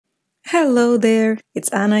Hello there, it's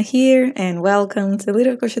Anna here and welcome to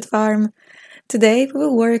Little Crochet Farm. Today we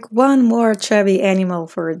will work one more chubby animal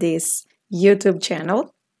for this YouTube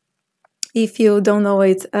channel. If you don't know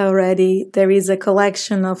it already, there is a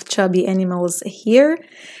collection of chubby animals here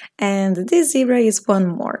and this zebra is one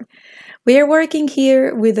more. We are working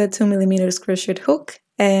here with a 2mm crochet hook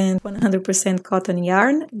and 100% cotton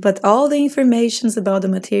yarn, but all the information about the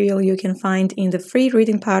material you can find in the free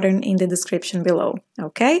reading pattern in the description below,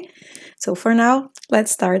 okay? So for now,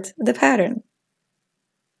 let's start the pattern.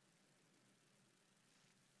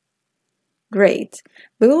 Great.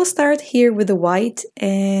 We will start here with the white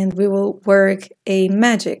and we will work a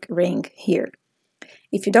magic ring here.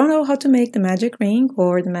 If you don't know how to make the magic ring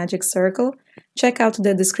or the magic circle, check out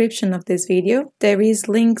the description of this video. There is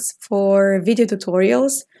links for video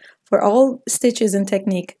tutorials for all stitches and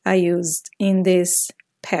technique I used in this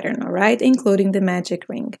pattern, all right, including the magic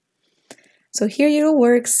ring. So here you will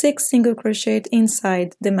work 6 single crochet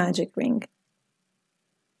inside the magic ring.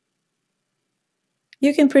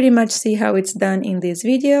 You can pretty much see how it's done in this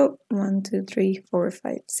video. 1, 2, 3, 4,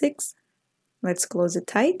 5, 6. Let's close it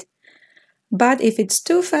tight. But if it's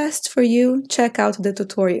too fast for you, check out the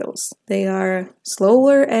tutorials. They are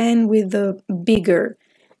slower and with a bigger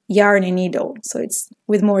yarn and needle, so it's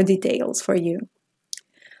with more details for you.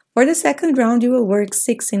 For the second round, you will work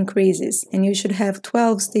 6 increases and you should have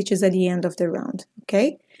 12 stitches at the end of the round,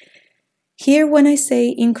 okay? Here, when I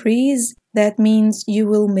say increase, that means you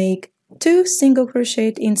will make 2 single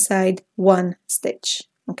crochet inside 1 stitch,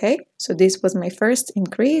 okay? So this was my first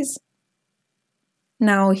increase.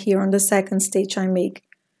 Now here on the second stitch I make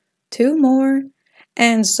 2 more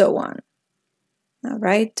and so on. All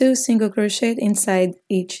right, 2 single crochet inside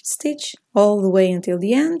each stitch all the way until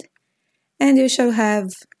the end, and you shall have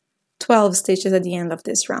 12 stitches at the end of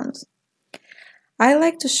this round. I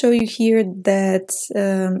like to show you here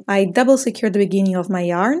that I double secure the beginning of my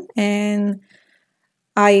yarn and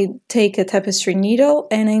I take a tapestry needle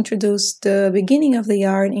and I introduce the beginning of the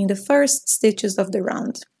yarn in the first stitches of the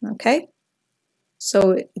round, okay?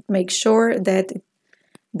 So it makes sure that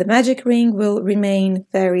the magic ring will remain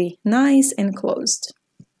very nice and closed.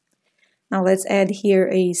 Now let's add here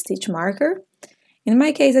a stitch marker. In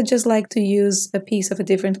my case, I just like to use a piece of a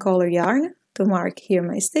different color yarn to mark here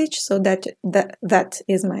my stitch, so that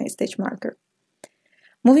is my stitch marker.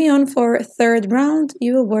 Moving on for third round,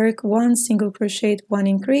 you will work 1 single crochet, 1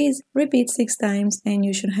 increase, repeat 6 times, and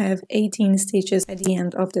you should have 18 stitches at the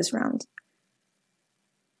end of this round.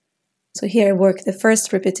 So here I work the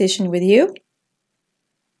first repetition with you.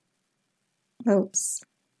 Oops.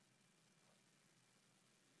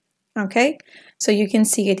 Okay, so you can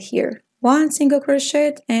see it here. 1 single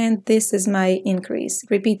crochet and this is my increase.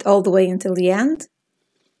 Repeat all the way until the end.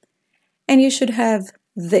 And you should have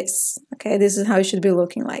this. Okay, this is how it should be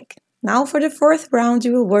looking like. Now for the fourth round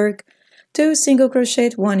you will work 2 single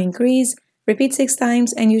crochet, 1 increase, repeat 6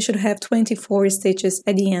 times and you should have 24 stitches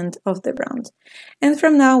at the end of the round. And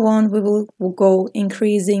from now on we'll go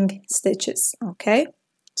increasing stitches, okay?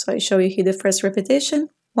 So I show you here the first repetition,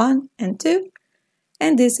 1 and 2,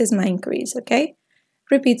 and this is my increase, okay?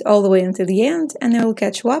 Repeat all the way until the end and I will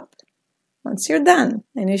catch you up once you're done,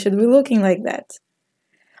 and you should be looking like that.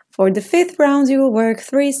 For the fifth round you will work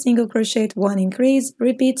 3 single crochet, 1 increase,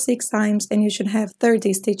 repeat 6 times and you should have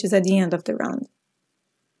 30 stitches at the end of the round.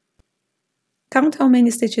 Count how many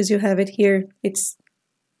stitches you have it here. It's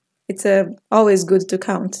always good to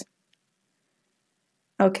count.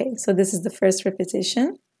 Okay, so this is the first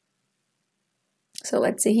repetition. So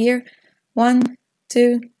let's see here. 1,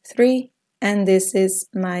 2, 3, and this is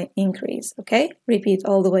my increase, okay? Repeat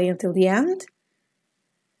all the way until the end.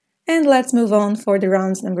 And let's move on for the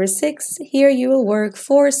round number 6. Here you will work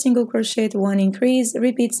 4 single crochet, 1 increase,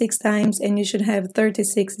 repeat 6 times, and you should have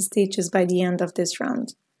 36 stitches by the end of this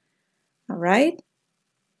round. All right,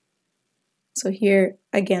 so here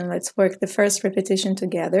again let's work the first repetition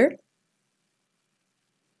together.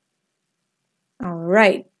 All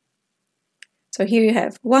right, so here you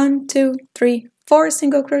have 1, 2, 3, 4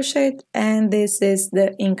 single crochet and this is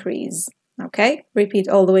the increase, okay? Repeat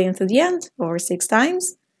all the way until the end or 6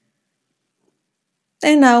 times.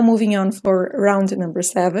 And now moving on for round number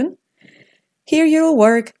 7. Here you'll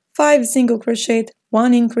work 5 single crochet,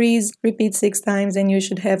 1 increase, repeat 6 times and you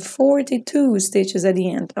should have 42 stitches at the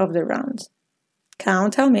end of the round.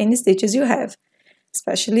 Count how many stitches you have,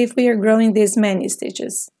 especially if we are growing this many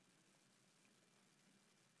stitches.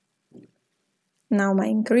 Now my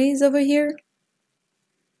increase over here.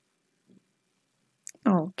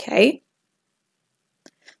 Okay,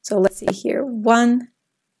 so let's see here, 1,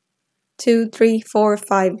 2, 3, 4,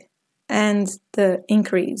 5 and the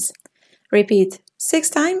increase. Repeat 6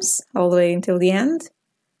 times all the way until the end.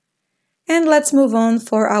 And let's move on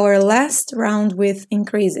for our last round with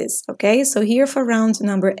increases. Okay, so here for round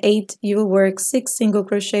number 8, you will work 6 single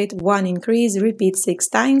crochet, 1 increase, repeat 6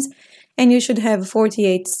 times, and you should have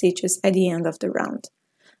 48 stitches at the end of the round.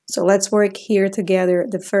 So let's work here together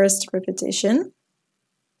the first repetition.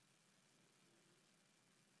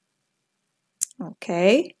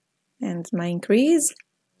 Okay, and my increase.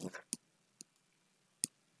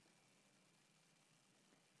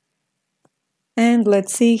 And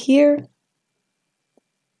let's see here.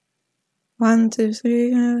 1, 2,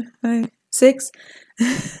 3, 5, 6,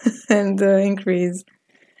 and increase.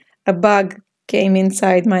 A bug came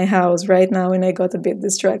inside my house right now and I got a bit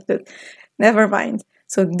distracted. Never mind.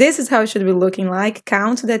 So this is how it should be looking like.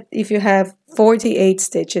 Count that if you have 48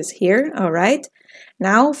 stitches here, all right?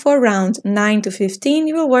 Now for round 9 to 15,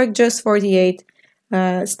 you will work just 48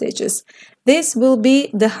 stitches. This will be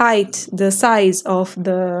the height, the size of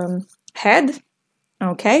the head,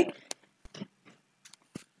 okay?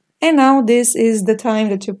 And now this is the time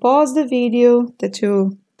that you pause the video, that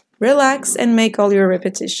you relax and make all your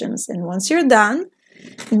repetitions. And once you're done,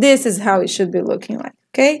 this is how it should be looking like,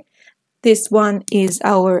 okay? This one is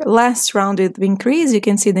our last round with increase. You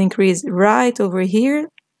can see the increase right over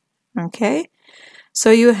here, okay?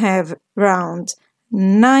 So you have round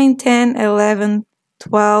 9, 10, 11,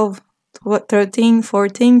 12, 13,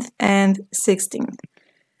 14th, and 16th.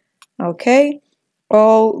 Okay,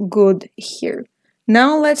 all good here.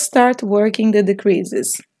 Now let's start working the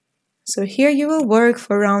decreases. So here you will work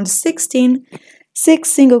for round 16, 6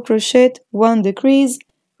 single crochet, 1 decrease,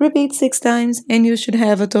 repeat 6 times, and you should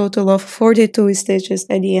have a total of 42 stitches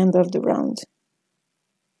at the end of the round.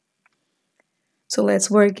 So let's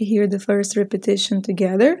work here the first repetition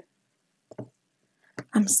together.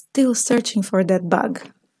 I'm still searching for that bug.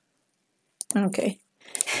 Okay.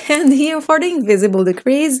 And here for the invisible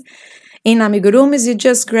decrease, in amigurumis you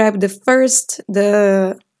just grab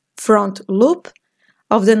the front loop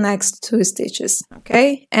of the next 2 stitches,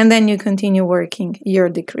 okay? And then you continue working your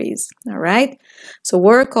decrease, all right? So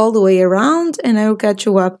work all the way around and I will catch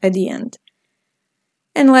you up at the end.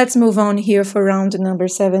 And let's move on here for round number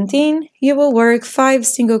 17. You will work 5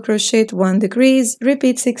 single crochet, 1 decrease,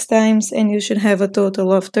 repeat 6 times, and you should have a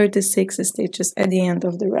total of 36 stitches at the end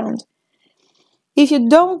of the round. If you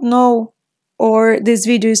don't know, or this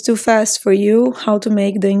video is too fast for you, how to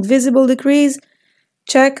make the invisible decrease,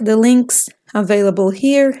 check the links available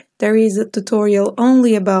here. There is a tutorial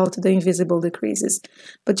only about the invisible decreases.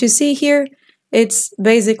 But you see here, it's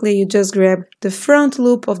basically you just grab the front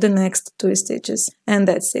loop of the next 2 stitches and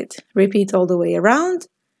that's it. Repeat all the way around.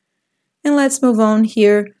 And let's move on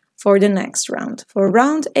here for the next round. For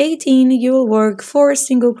round 18, you will work 4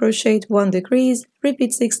 single crochet, 1 decrease,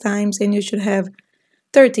 repeat 6 times, and you should have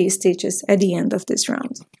 30 stitches at the end of this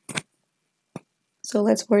round. So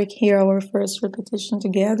let's work here our first repetition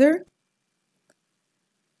together.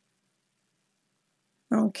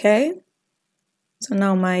 Okay, so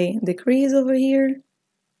now my decrease over here.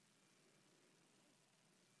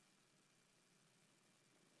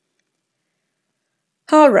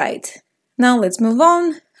 All right, now let's move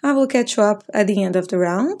on. I will catch you up at the end of the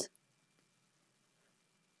round.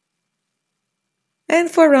 And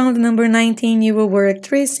for round number 19, you will work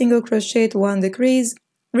 3 single crochet, 1 decrease,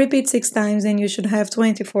 repeat 6 times, and you should have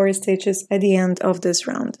 24 stitches at the end of this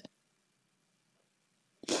round.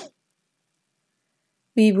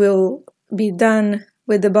 We will be done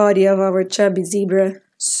with the body of our chubby zebra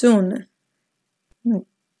soon. A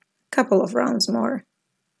couple of rounds more.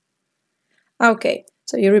 Okay,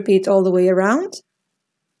 so you repeat all the way around.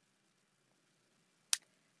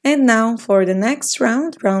 And now for the next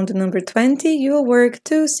round, round number 20, you will work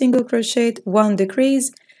 2 single crochet, 1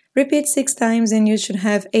 decrease, repeat 6 times, and you should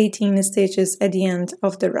have 18 stitches at the end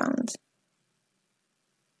of the round.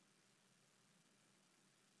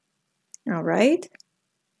 All right.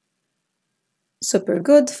 Super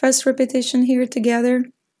good. First repetition here together.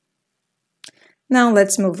 Now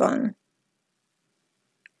let's move on.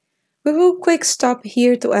 We will quick stop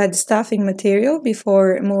here to add stuffing material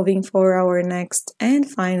before moving for our next and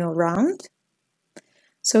final round.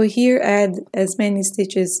 So here add as many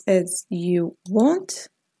stitches as you want.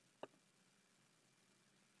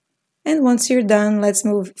 And once you're done, let's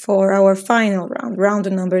move for our final round.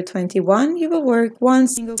 Round number 21, you will work 1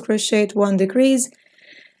 single crochet, 1 decrease,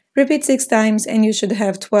 repeat 6 times, and you should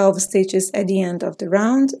have 12 stitches at the end of the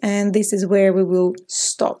round. And this is where we will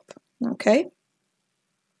stop, okay?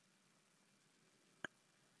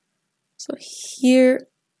 So here,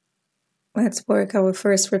 let's work our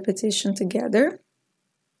first repetition together.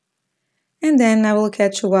 And then I will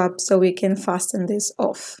catch you up so we can fasten this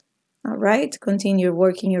off. All right, continue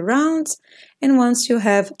working your rounds, and once you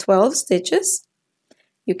have 12 stitches,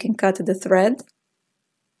 you can cut the thread.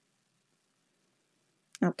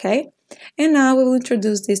 Okay, and now we will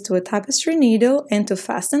introduce this to a tapestry needle, and to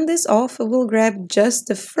fasten this off, we will grab just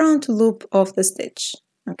the front loop of the stitch.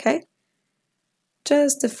 Okay,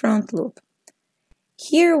 just the front loop.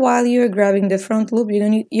 Here, while you're grabbing the front loop,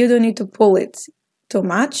 you don't need to pull it too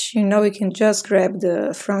much. You know, you can just grab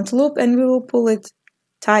the front loop and we will pull it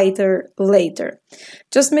tighter later.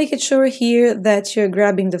 Just make it sure here that you're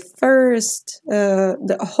grabbing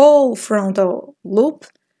the whole frontal loop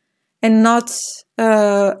and not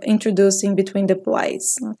introducing between the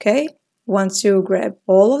plies. Okay, once you grab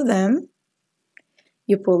all of them,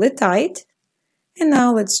 you pull it tight, and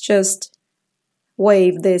now let's just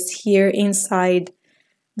wave this here inside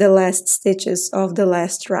the last stitches of the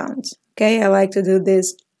last round. Okay, I like to do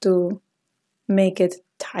this to make it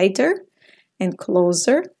tighter and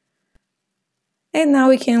closer. And now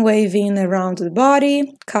we can wave in around the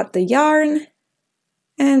body, cut the yarn,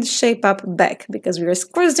 and shape up back because we are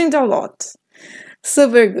squeezing a lot.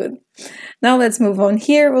 Super good. Now let's move on.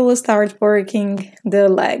 Here we will start working the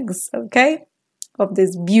legs, okay, of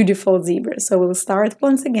this beautiful zebra. So we'll start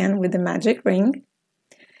once again with the magic ring,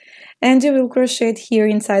 and you will crochet here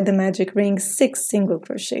inside the magic ring 6 single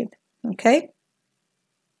crochet. Okay,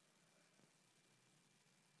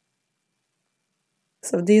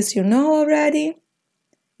 so this you know already.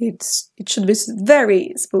 It should be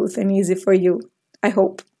very smooth and easy for you, I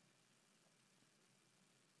hope.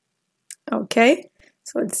 Okay,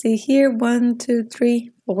 so let's see here, 1, 2,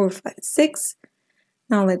 3, 4, 5, 6.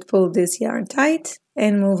 Now let's pull this yarn tight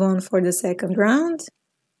and move on for the second round.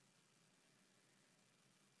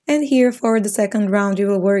 And here for the second round you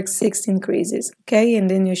will work 6 increases, okay, and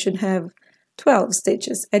then you should have 12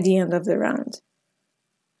 stitches at the end of the round.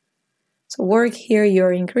 So work here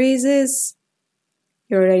your increases.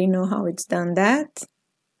 You already know how it's done that.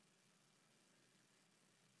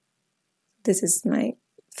 This is my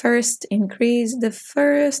first increase. The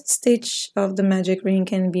first stitch of the magic ring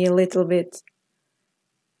can be a little bit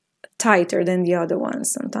tighter than the other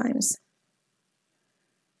ones sometimes.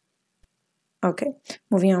 Okay,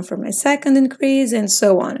 moving on for my second increase and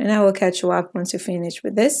so on, and I will catch you up once you finish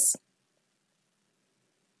with this.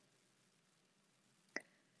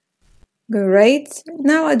 Great.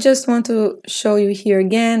 Now I just want to show you here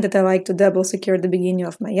again that I like to double secure the beginning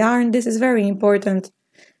of my yarn. This is very important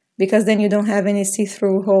because then you don't have any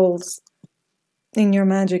see-through holes in your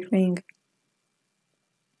magic ring.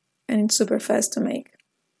 And it's super fast to make.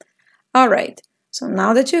 Alright, so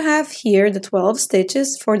now that you have here the 12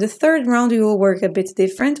 stitches, for the third round you will work a bit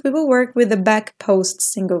different. We will work with the back post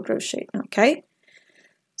single crochet, okay?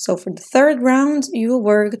 So for the third round you will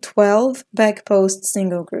work 12 back post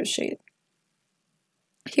single crochet.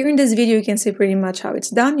 Here in this video you can see pretty much how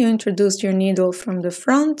it's done. You introduce your needle from the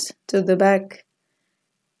front to the back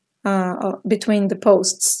between the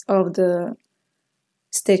posts of the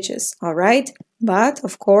stitches, alright? But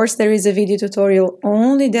of course there is a video tutorial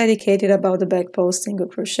only dedicated about the back post single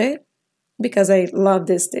crochet because I love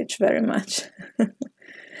this stitch very much.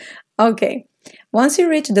 Okay, once you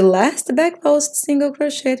reach the last back post single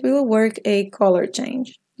crochet we will work a color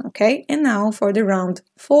change, okay? And now for the round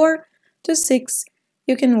 4 to 6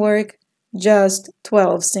 you can work just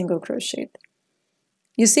 12 single crochet.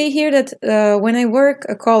 You see here that when I work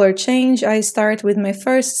a color change, I start with my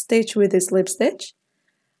first stitch with this slip stitch.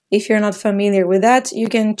 If you're not familiar with that, you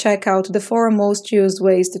can check out the 4 most used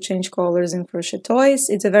ways to change colors in crochet toys.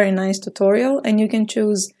 It's a very nice tutorial and you can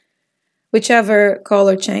choose whichever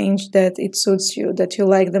color change that it suits you, that you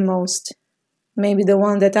like the most. Maybe the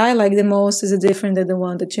one that I like the most is different than the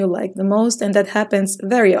one that you like the most, and that happens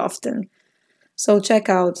very often. So check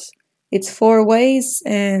out, it's 4 ways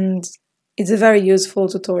and it's a very useful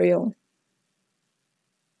tutorial.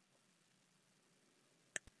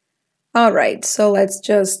 Alright, so let's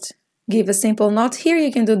just give a simple knot here.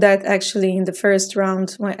 You can do that actually in the first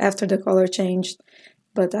round after the color changed,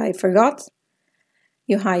 but I forgot.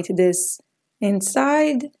 You hide this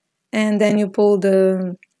inside and then you pull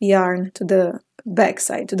the yarn to the back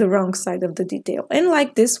side, to the wrong side of the detail. And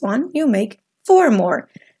like this one, you make 4 more.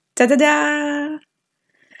 Ta-da-da!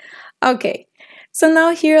 Okay, so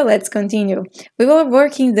now here let's continue. We will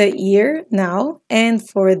working the ear now, and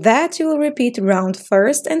for that you will repeat round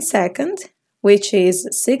first and second, which is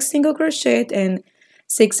 6 single crochet and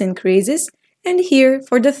 6 increases. And here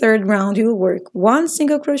for the third round you will work 1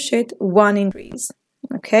 single crochet, 1 increase.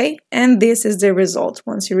 Okay, and this is the result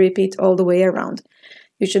once you repeat all the way around.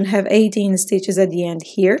 You should have 18 stitches at the end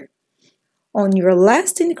here. On your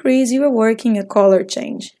last increase you are working a color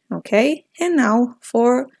change, okay? And now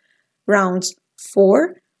for rounds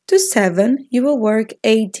 4 to 7, you will work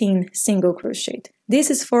 18 single crochet. This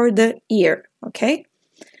is for the ear, okay?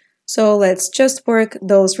 So let's just work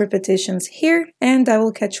those repetitions here, and I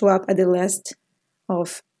will catch you up at the last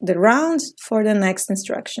of the rounds for the next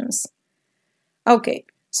instructions. Okay,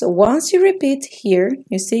 so once you repeat here,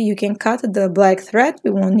 you see you can cut the black thread.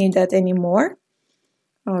 We won't need that anymore.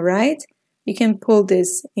 All right, you can pull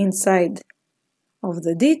this inside of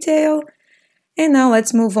the detail. And now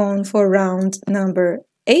let's move on for round number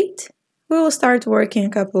 8. We will start working a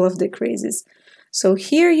couple of decreases. So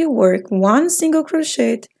here you work 1 single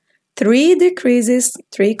crochet, 3 decreases,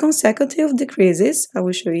 3 consecutive decreases, I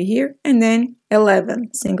will show you here, and then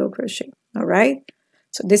 11 single crochet, all right?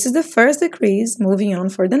 So this is the first decrease, moving on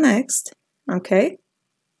for the next, okay?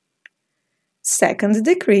 Second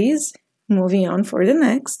decrease, moving on for the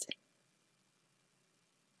next.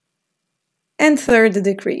 And third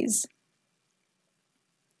decrease.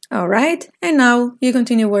 All right, and now you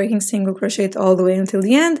continue working single crochet all the way until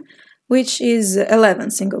the end, which is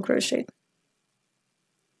 11 single crochet.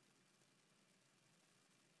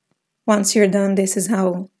 Once you're done, this is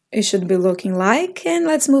how it should be looking like. And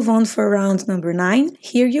let's move on for round number 9.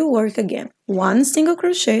 Here you work again 1 single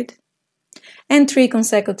crochet and 3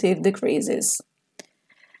 consecutive decreases.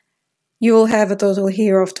 You will have a total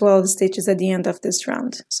here of 12 stitches at the end of this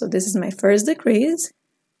round. So this is my first decrease.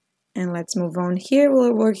 And let's move on here.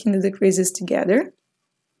 We're working the decreases together.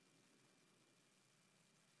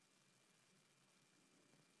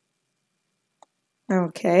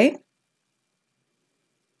 Okay.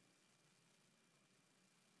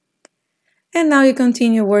 And now you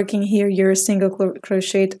continue working here your single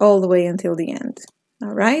crochet all the way until the end.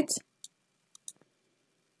 All right.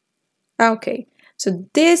 Okay. So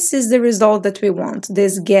this is the result that we want.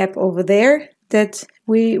 This gap over there that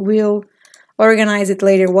we will organize it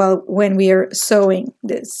later when we are sewing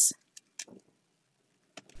this.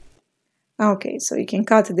 Okay, so you can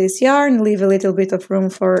cut this yarn, leave a little bit of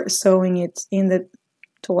room for sewing it in the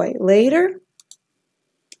toy later.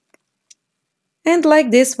 And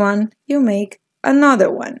like this one, you make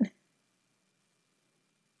another one.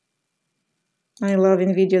 I love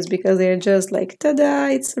in videos because they're just like, ta-da,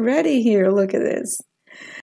 it's ready here, look at this.